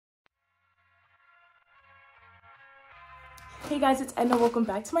Hey guys, it's Edna. Welcome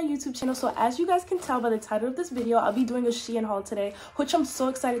back to my YouTube channel. So as you guys can tell by the title of this video, I'll be doing a SHEIN haul today, which I'm so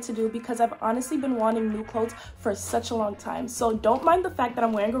excited to do because I've honestly been wanting new clothes for such a long time. So don't mind the fact that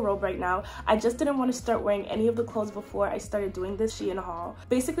I'm wearing a robe right now. I just didn't want to start wearing any of the clothes before I started doing this SHEIN haul.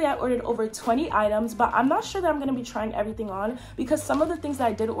 Basically, I ordered over 20 items, but I'm not sure that I'm going to be trying everything on because some of the things that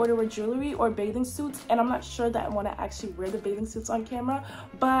I did order were jewelry or bathing suits, and I'm not sure that I want to actually wear the bathing suits on camera.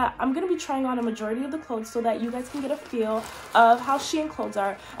 But I'm going to be trying on a majority of the clothes so that you guys can get a feel of how SHEIN clothes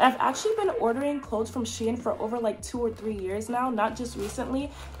are. And I've actually been ordering clothes from SHEIN for over like 2 or 3 years now, not just recently,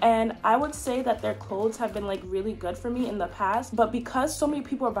 and I would say that their clothes have been like really good for me in the past. But because so many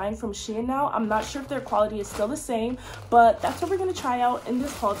people are buying from SHEIN now, I'm not sure if their quality is still the same, but that's what we're going to try out in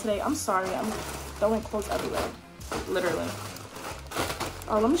this haul today. I'm sorry, I'm throwing clothes everywhere, literally.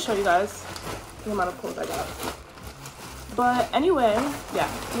 Let me show you guys the amount of clothes I got. But anyway, yeah,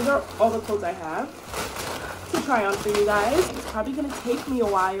 these are all the clothes I have to try on for you guys. It's probably gonna take me a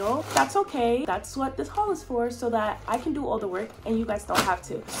while. That's okay. That's what this haul is for, so that I can do all the work and you guys don't have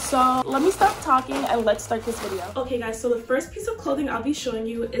to. So let me stop talking and let's start this video. Okay guys, so the first piece of clothing I'll be showing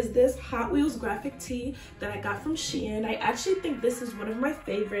you is this Hot Wheels graphic tee that I got from SHEIN. I actually think this is one of my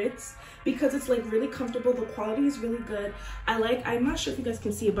favorites because it's like really comfortable. The quality is really good. I'm not sure if you guys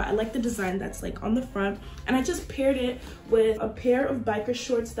can see it, but I like the design that's like on the front, and I just paired it with a pair of biker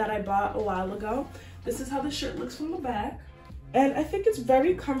shorts that I bought a while ago. This is how the shirt looks from the back, and I think it's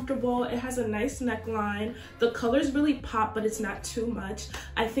very comfortable. It has a nice neckline. The colors really pop, but it's not too much.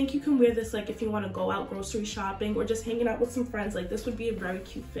 I think you can wear this like if you want to go out grocery shopping or just hanging out with some friends. Like, this would be a very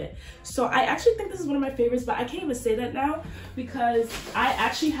cute fit. So I actually think this is one of my favorites, but I can't even say that now because I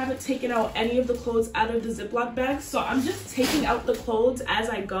actually haven't taken out any of the clothes out of the Ziploc bag. So I'm just taking out the clothes as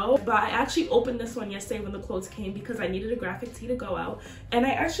I go. But I actually opened this one yesterday when the clothes came because I needed a graphic tee to go out, and I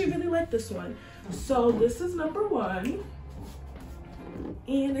actually really like this one. So this is number one,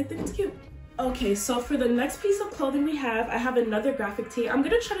 and I think it's cute. Okay, so for the next piece of clothing I have another graphic tee. I'm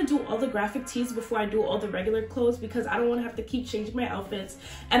gonna try to do all the graphic tees before I do all the regular clothes because I don't want to have to keep changing my outfits,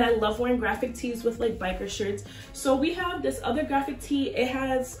 and I love wearing graphic tees with like biker shirts. So we have this other graphic tee. It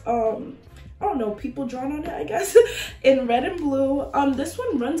has I don't know, people drawn on it, I guess, in red and blue. This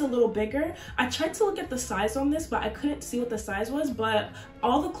one runs a little bigger. I tried to look at the size on this, but I couldn't see what the size was. But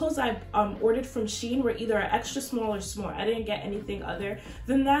all the clothes I ordered from SHEIN were either extra small or small. I didn't get anything other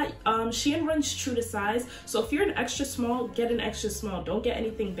than that. SHEIN runs true to size. So if you're an extra small, get an extra small. Don't get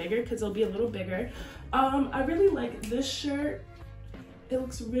anything bigger because it'll be a little bigger. I really like this shirt. It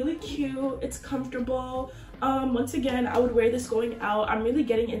looks really cute. It's comfortable. Once again, I would wear this going out. I'm really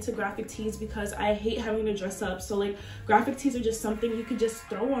getting into graphic tees because I hate having to dress up. So like, graphic tees are just something you could just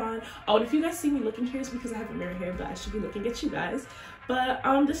throw on. Oh, and if you guys see me looking here, it's because I have a mirror here, but I should be looking at you guys. But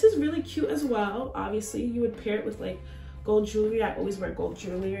this is really cute as well. Obviously, you would pair it with like gold jewelry. I always wear gold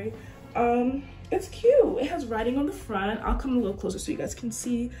jewelry. It's cute. It has writing on the front. I'll come a little closer so you guys can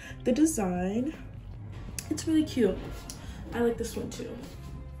see the design. It's really cute. I like this one too.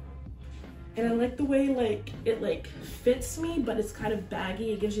 And I like the way like it like fits me, but it's kind of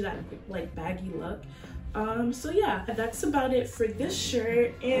baggy. It gives you that like baggy look. So yeah, that's about it for this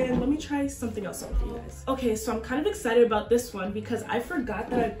shirt. And let me try something else on for you guys. Okay, so I'm kind of excited about this one because I forgot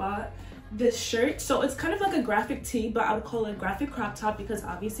that I bought this shirt. So it's kind of like a graphic tee, but I would call it a graphic crop top because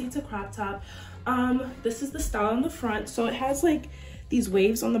obviously it's a crop top. This is the style on the front. So it has like these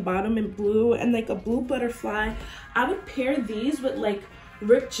waves on the bottom in blue and like a blue butterfly. I would pair these with like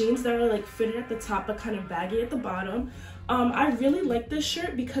ripped jeans that are like fitted at the top but kind of baggy at the bottom. I really like this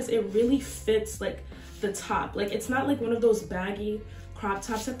shirt because it really fits like the top. Like, it's not like one of those baggy crop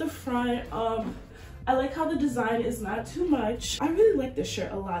tops at the front. I like how the design is not too much. I really like this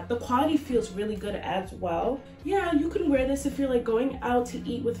shirt a lot. The quality feels really good as well. Yeah, you can wear this if you're like going out to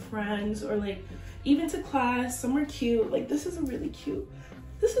eat with friends or like even to class, somewhere cute. Like, this is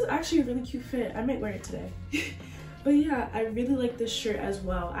actually a really cute fit. I might wear it today. But yeah, I really like this shirt as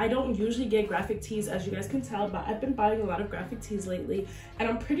well. I don't usually get graphic tees, as you guys can tell, but I've been buying a lot of graphic tees lately, and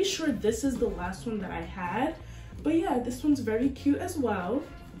I'm pretty sure this is the last one that I had. But yeah, this one's very cute as well,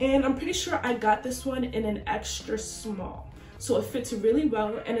 and I'm pretty sure I got this one in an extra small. So it fits really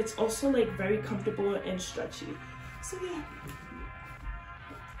well, and it's also like very comfortable and stretchy. So yeah.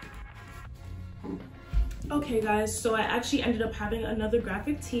 Okay guys, so I actually ended up having another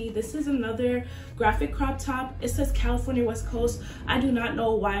graphic tee. This is another graphic crop top. It says California West Coast. I do not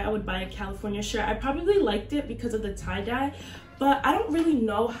know why I would buy a California shirt. I probably liked it because of the tie-dye, but I don't really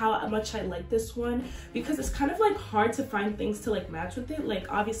know how much I like this one because it's kind of like hard to find things to like match with it.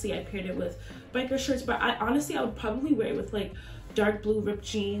 Like, obviously I paired it with biker shirts, but I would probably wear it with like dark blue ripped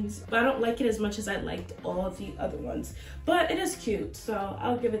jeans, but I don't like it as much as I liked all of the other ones, but it is cute, so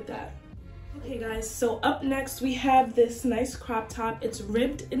I'll give it that. Okay guys, so up next we have this nice crop top. It's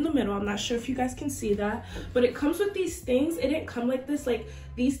ribbed in the middle. I'm not sure if you guys can see that, but it comes with these things. It didn't come like this. Like,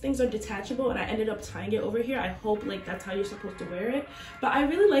 these things are detachable, and I ended up tying it over here. I hope like that's how you're supposed to wear it, but I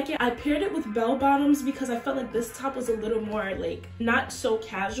really like it. I paired it with bell bottoms because I felt like this top was a little more like not so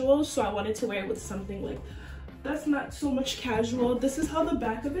casual, so I wanted to wear it with something like that's not so much casual. This is how the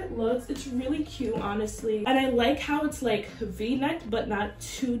back of it looks. It's really cute, honestly, and I like how it's like v-necked but not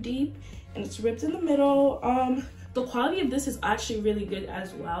too deep, and it's ripped in the middle. The quality of this is actually really good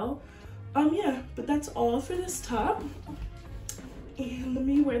as well. Yeah, but that's all for this top. And let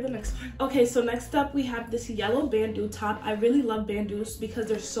me wear the next one. Okay, so next up we have this yellow bandeau top. I really love bandeaus because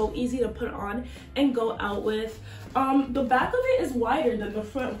they're so easy to put on and go out with. The back of it is wider than the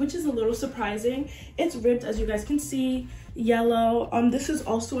front, which is a little surprising. It's ribbed, as you guys can see, yellow. This is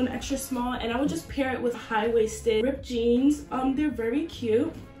also an extra small, and I would just pair it with high-waisted ripped jeans. They're very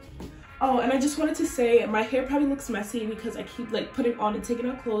cute. Oh, and I just wanted to say, my hair probably looks messy because I keep like putting on and taking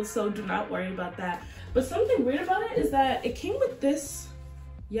off clothes, so do not worry about that. But something weird about it is that it came with this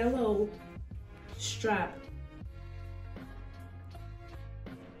yellow strap.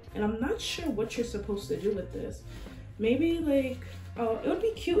 And I'm not sure what you're supposed to do with this. Maybe like, oh, it would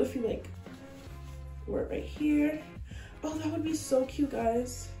be cute if you like wore it right here. Oh, that would be so cute,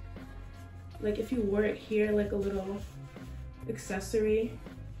 guys. Like if you wore it here, like a little accessory.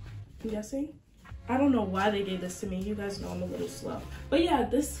 I'm guessing. I don't know why they gave this to me. You guys know I'm a little slow. But yeah,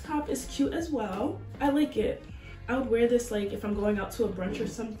 this top is cute as well. I like it. I would wear this like if I'm going out to a brunch or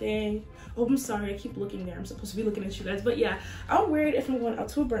something. Oh, I'm sorry, I keep looking there. I'm supposed to be looking at you guys. But yeah, I'll wear it if I'm going out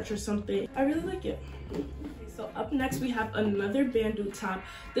to a brunch or something. I really like it. So up next we have another bandeau top.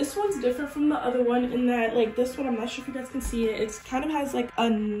 This one's different from the other one in that like this one, I'm not sure if you guys can see it, it's kind of has like a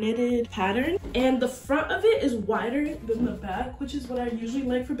knitted pattern, and the front of it is wider than the back, which is what I usually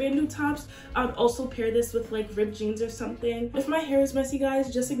like for bandeau tops. I would also pair this with like ripped jeans or something. If my hair is messy,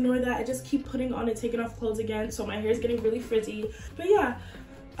 guys, just ignore that. I just keep putting on and taking off clothes again, so my hair is getting really frizzy. But yeah,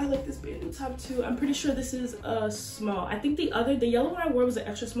 I like this bandeau top too. I'm pretty sure this is a small. I think the yellow one I wore was an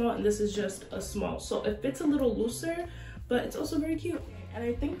extra small, and this is just a small. So it fits a little looser, but it's also very cute. And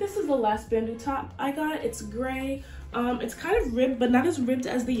I think this is the last bandeau top I got. It's gray. It's kind of ribbed, but not as ribbed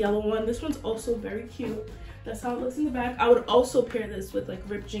as the yellow one. This one's also very cute. That's how it looks in the back. I would also pair this with like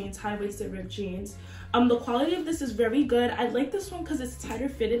ripped jeans, high-waisted ripped jeans. The quality of this is very good. I like this one because it's tighter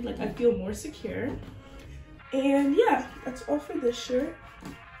fitted. Like I feel more secure. And yeah, that's all for this shirt.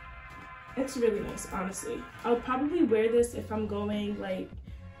 It's really nice, honestly. I'll probably wear this if I'm going like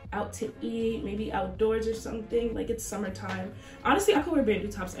out to eat, maybe outdoors or something, like it's summertime. Honestly, I could wear bandeau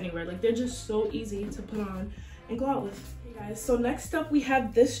tops anywhere. Like they're just so easy to put on and go out with. Hey guys, so next up we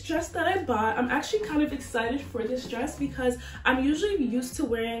have this dress that I bought. I'm actually kind of excited for this dress because I'm usually used to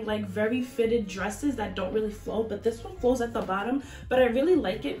wearing like very fitted dresses that don't really flow, but this one flows at the bottom. But I really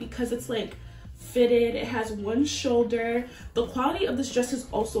like it because it's like fitted. It has one shoulder. The quality of this dress is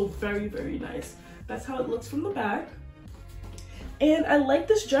also very, very nice. That's how it looks from the back. And I like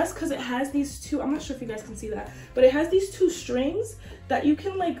this dress because it has these two, I'm not sure if you guys can see that, but it has these two strings that you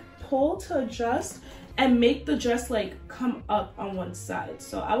can like pull to adjust and make the dress like come up on one side.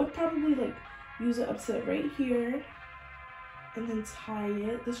 So I would probably like use it up to right here and then tie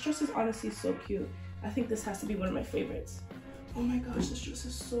it. This dress is honestly so cute. I think this has to be one of my favorites. Oh my gosh, this dress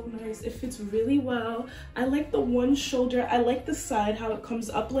is so nice. It fits really well. I like the one shoulder. I like the side, how it comes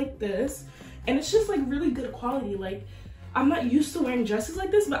up like this. And it's just like really good quality. Like, I'm not used to wearing dresses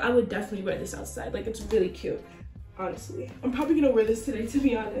like this, but I would definitely wear this outside. Like, it's really cute, honestly. I'm probably gonna wear this today, to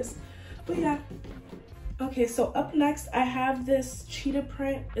be honest. But yeah. Okay, so up next, I have this cheetah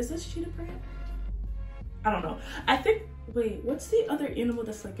print. Is this cheetah print? I don't know. I think, wait, what's the other animal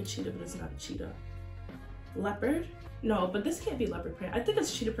that's like a cheetah but it's not a cheetah? Leopard? No, but this can't be leopard print. I think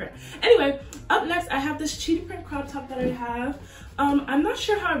it's cheetah print. Anyway, up next, I have this cheetah print crop top that I have. I'm not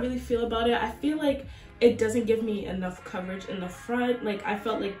sure how I really feel about it. I feel like it doesn't give me enough coverage in the front. Like, I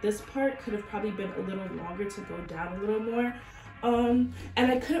felt like this part could have probably been a little longer to go down a little more. And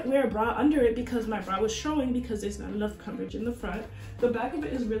I couldn't wear a bra under it because my bra was showing because there's not enough coverage in the front. The back of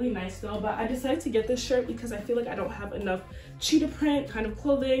it is really nice though, but I decided to get this shirt because I feel like I don't have enough cheetah print kind of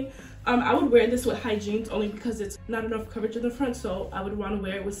clothing. I would wear this with high jeans only because it's not enough coverage in the front, so I would want to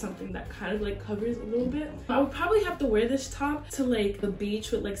wear it with something that kind of like covers a little bit. I would probably have to wear this top to like the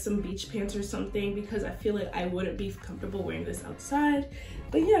beach with like some beach pants or something because I feel like I wouldn't be comfortable wearing this outside.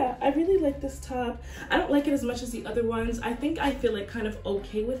 But yeah, I really like this top. I don't like it as much as the other ones. I think I feel like kind of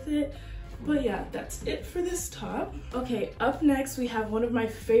okay with it, But yeah, that's it for this top. Okay, up next we have one of my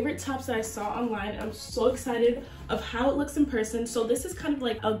favorite tops that I saw online. I'm so excited of how it looks in person. So this is kind of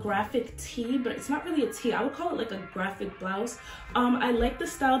like a graphic tee, but it's not really a tee. I would call it like a graphic blouse. I like the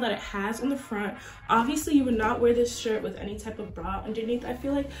style that it has on the front. Obviously you would not wear this shirt with any type of bra underneath, I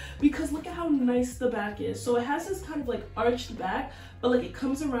feel like, because look at how nice the back is. So it has this kind of like arched back, but like it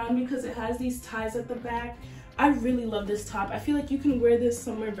comes around because it has these ties at the back. I really love this top. I feel like you can wear this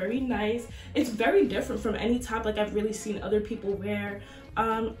somewhere very nice. It's very different from any top like I've really seen other people wear.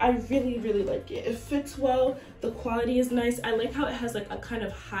 I really like it. It fits well. The quality is nice. I like how it has like a kind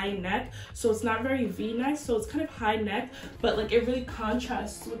of high neck, so it's not very V-neck, so it's kind of high neck, but like it really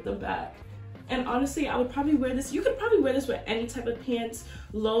contrasts with the back. And honestly, I would probably wear this. You could probably wear this with any type of pants,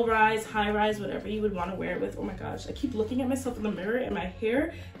 low rise, high rise, whatever you would want to wear it with. Oh my gosh, I keep looking at myself in the mirror and my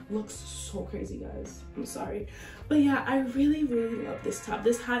hair looks so crazy, guys. I'm sorry. But yeah, I really love this top.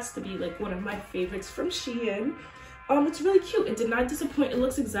 This has to be like one of my favorites from SHEIN. It's really cute. It did not disappoint. It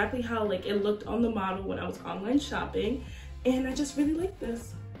looks exactly how like it looked on the model when I was online shopping. And I just really like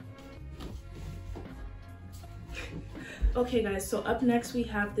this. Okay guys, so up next we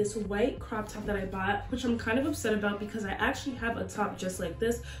have this white crop top that I bought, which I'm kind of upset about because I actually have a top just like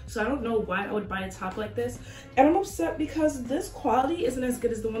this, so I don't know why I would buy a top like this. And I'm upset because this quality isn't as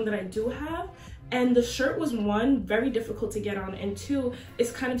good as the one that I do have, and the shirt was, one, very difficult to get on, and two,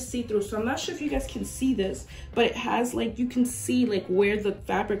 it's kind of see-through. So I'm not sure if you guys can see this, but it has like, you can see like where the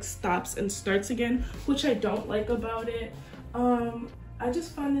fabric stops and starts again, which I don't like about it. I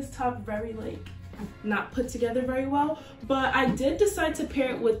just find this top very like not put together very well, but I did decide to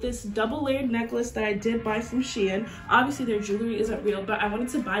pair it with this double layered necklace that I did buy from SHEIN. Obviously their jewelry isn't real, but I wanted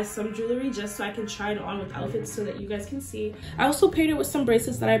to buy some jewelry just so I can try it on with outfits so that you guys can see. I also paired it with some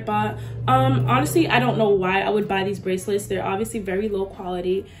bracelets that I bought. Honestly, I don't know why I would buy these bracelets. They're obviously very low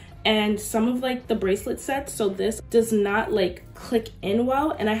quality, and some of like the bracelet sets, so this does not like click in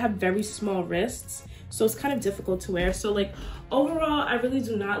well, and I have very small wrists, so it's kind of difficult to wear. So like overall, I really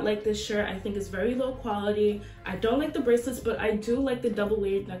do not like this shirt. I think it's very low quality. I don't like the bracelets, but I do like the double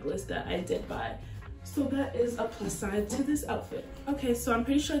layered necklace that I did buy. So that is a plus side to this outfit. Okay, so I'm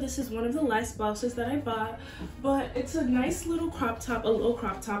pretty sure this is one of the last blouses that I bought, but it's a nice little crop top, a low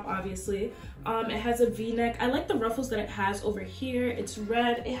crop top, obviously. It has a V-neck. I like the ruffles that it has over here. It's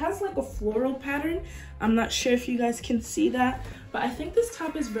red. It has like a floral pattern. I'm not sure if you guys can see that, but I think this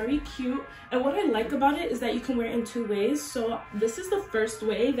top is very cute. And what I like about it is that you can wear it in two ways. So this is the first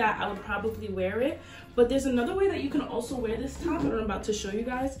way that I would probably wear it, but there's another way that you can also wear this top, and I'm about to show you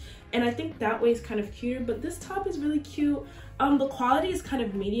guys. And I think that way is kind of cuter, but this top is really cute. The quality is kind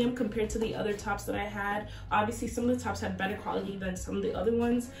of medium compared to the other tops that I had. Obviously, some of the tops had better quality than some of the other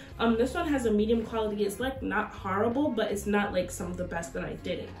ones. This one has a medium quality. It's like not horrible, but it's not like some of the best that I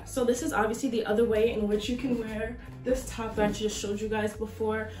did. So this is obviously the other way in which you can wear this top that I just showed you guys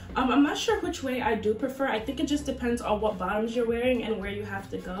before. I'm not sure which way I do prefer. I think it just depends on what bottoms you're wearing and where you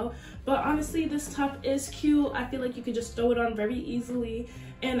have to go. But honestly, this top is cute. I feel like you could just throw it on very easily,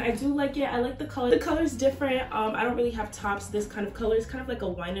 and I do like it. I like the color. The color's different. I don't really have tops this kind of color. It's kind of like a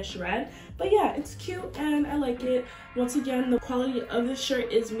wineish red, but yeah, it's cute and I like it. Once again, the quality of this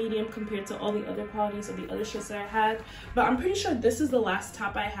shirt is medium compared to all the other qualities of the other shirts that I had, but I'm pretty sure this is the last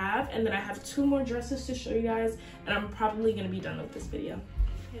top I have, and then I have 2 more dresses to show you guys, and I'm probably gonna be done with this video.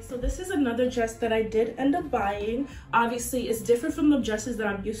 Okay, so this is another dress that I did end up buying. Obviously, it's different from the dresses that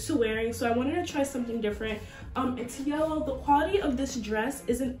I'm used to wearing, so I wanted to try something different. It's yellow. The quality of this dress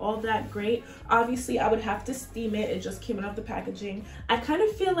isn't all that great. Obviously, I would have to steam it. It just came out of the packaging. I kind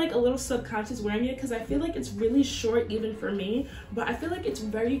of feel like a little subconscious wearing it because I feel like it's really short even for me, but I feel like it's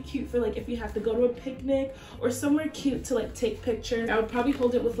very cute for like if you have to go to a picnic or somewhere cute to like take pictures. I would probably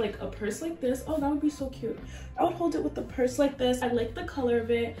hold it with like a purse like this. Oh, that would be so cute. I would hold it with a purse like this. I like the color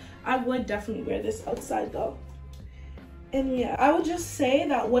of it. I would definitely wear this outside though. And yeah, I would just say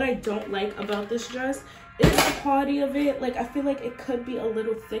that what I don't like about this dress is the quality of it. Like, I feel like it could be a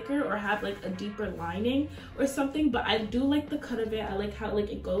little thicker or have like a deeper lining or something, but I do like the cut of it. I like how like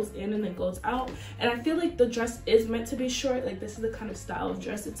it goes in and then goes out, and I feel like the dress is meant to be short. Like, this is the kind of style of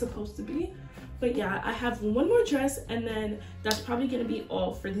dress it's supposed to be. But yeah, I have one more dress, and then that's probably gonna be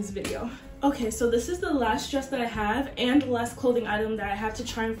all for this video. Okay, so this is the last dress that I have and the last clothing item that I have to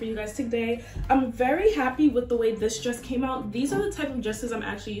try on for you guys today. I'm very happy with the way this dress came out. These are the type of dresses I'm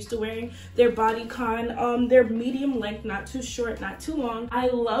actually used to wearing. They're bodycon, they're medium length, not too short, not too long. I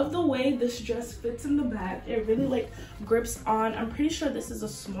love the way this dress fits in the back. It really like grips on. I'm pretty sure this is a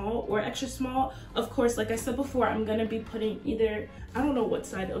small or extra small. Of course, like I said before, I'm gonna be putting either, I don't know what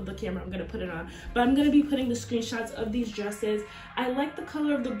side of the camera I'm gonna put it on, but I'm gonna be putting the screenshots of these dresses. I like the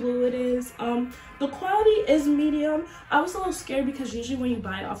color of the blue it is. pants. The quality is medium. I was a little scared because usually when you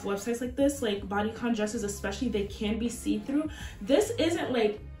buy off websites like this, like bodycon dresses especially, they can be see-through. This isn't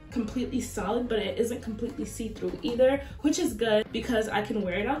like completely solid, but it isn't completely see-through either, which is good because I can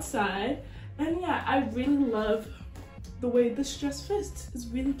wear it outside. And yeah, I really love the way this dress fits. It's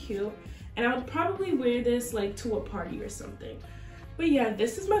really cute, and I would probably wear this like to a party or something. But yeah,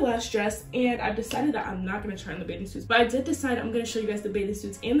 this is my last dress, and I've decided that I'm not going to try on the bathing suits, but I did decide I'm going to show you guys the bathing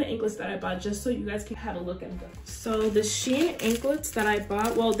suits and the anklets that I bought just so you guys can have a look at them. So the SHEIN anklets that I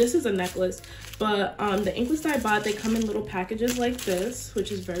bought, well, this is a necklace, but the anklets that I bought, they come in little packages like this,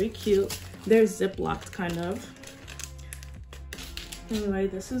 which is very cute. They're zip-locked kind of. Anyway,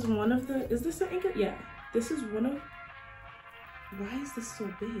 this is one of the, is this an anklet? Yeah, this is one of, why is this so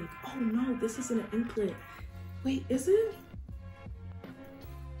big? Oh no, this isn't an anklet. Wait, is it?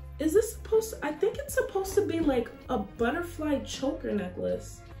 Is this supposed to, I think it's supposed to be like a butterfly choker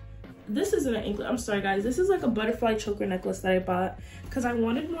necklace. This isn't an anklet, I'm sorry guys. This is like a butterfly choker necklace that I bought because I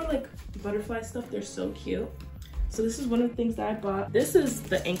wanted more like butterfly stuff. They're so cute. So this is one of the things that I bought. This is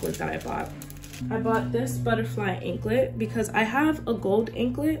the anklet that I bought. I bought this butterfly anklet because I have a gold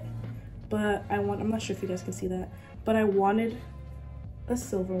anklet, but I'm not sure if you guys can see that, but I wanted a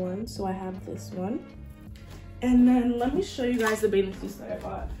silver one, so I have this one. And then let me show you guys the bathing suits that I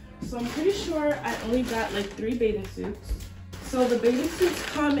bought. So I'm pretty sure I only got like 3 bathing suits. So the bathing suits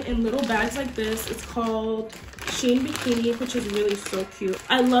come in little bags like this. It's called SHEIN Bikini, which is really so cute.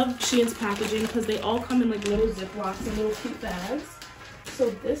 I love SHEIN's packaging because they all come in like little Ziplocs and little cute bags. So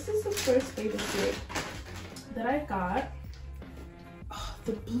this is the first bathing suit that I got. Oh,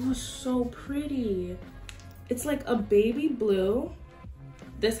 the blue is so pretty. It's like a baby blue.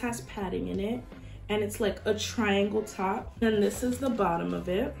 This has padding in it, and it's like a triangle top. And this is the bottom of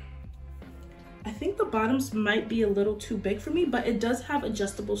it. I think the bottoms might be a little too big for me, but it does have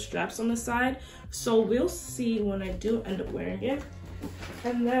adjustable straps on the side. So we'll see when I do end up wearing it.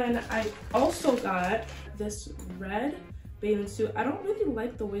 And then I also got this red bathing suit. I don't really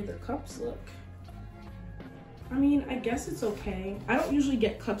like the way the cups look. I mean, I guess it's okay. I don't usually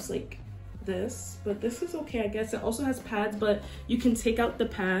get cups like this, but this is okay, I guess. It also has pads, but you can take out the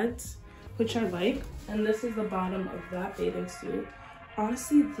pads, which I like. And this is the bottom of that bathing suit.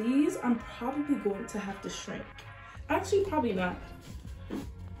 Honestly, these I'm probably going to have to shrink. Actually, probably not.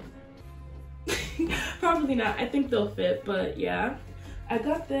 Probably not. I think they'll fit, but yeah. I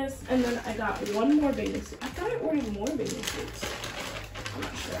got this, and then I got one more bathing suit. I thought I ordered more bathing suits. I'm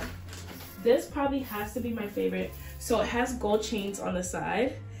not sure. This probably has to be my favorite. So it has gold chains on the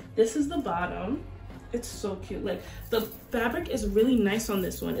side. This is the bottom. It's so cute. Like, the fabric is really nice on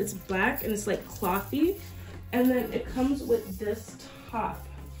this one. It's black and it's like clothy. And then it comes with this top,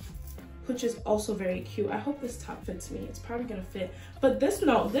 which is also very cute. I hope this top fits me. It's probably gonna fit. But this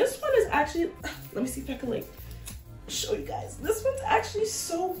one is actually, let me see if I can like show you guys. This one's actually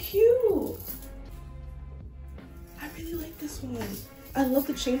so cute. I really like this one. I love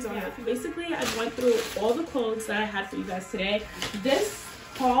the chains on it. Basically, I went through all the clothes that I had for you guys today. This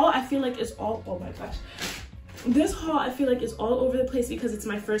haul, I feel like is all, oh my gosh. This haul, I feel like, is all over the place because it's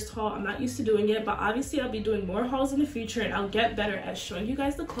my first haul. I'm not used to doing it, but obviously I'll be doing more hauls in the future and I'll get better at showing you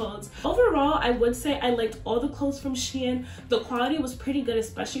guys the clothes. Overall, I would say I liked all the clothes from SHEIN. The quality was pretty good,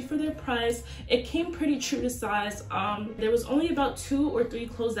 especially for their price. It came pretty true to size. There was only about 2 or 3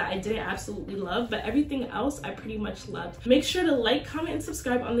 clothes that I didn't absolutely love, but everything else I pretty much loved. Make sure to like, comment, and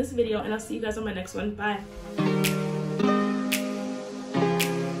subscribe on this video, and I'll see you guys on my next one. Bye.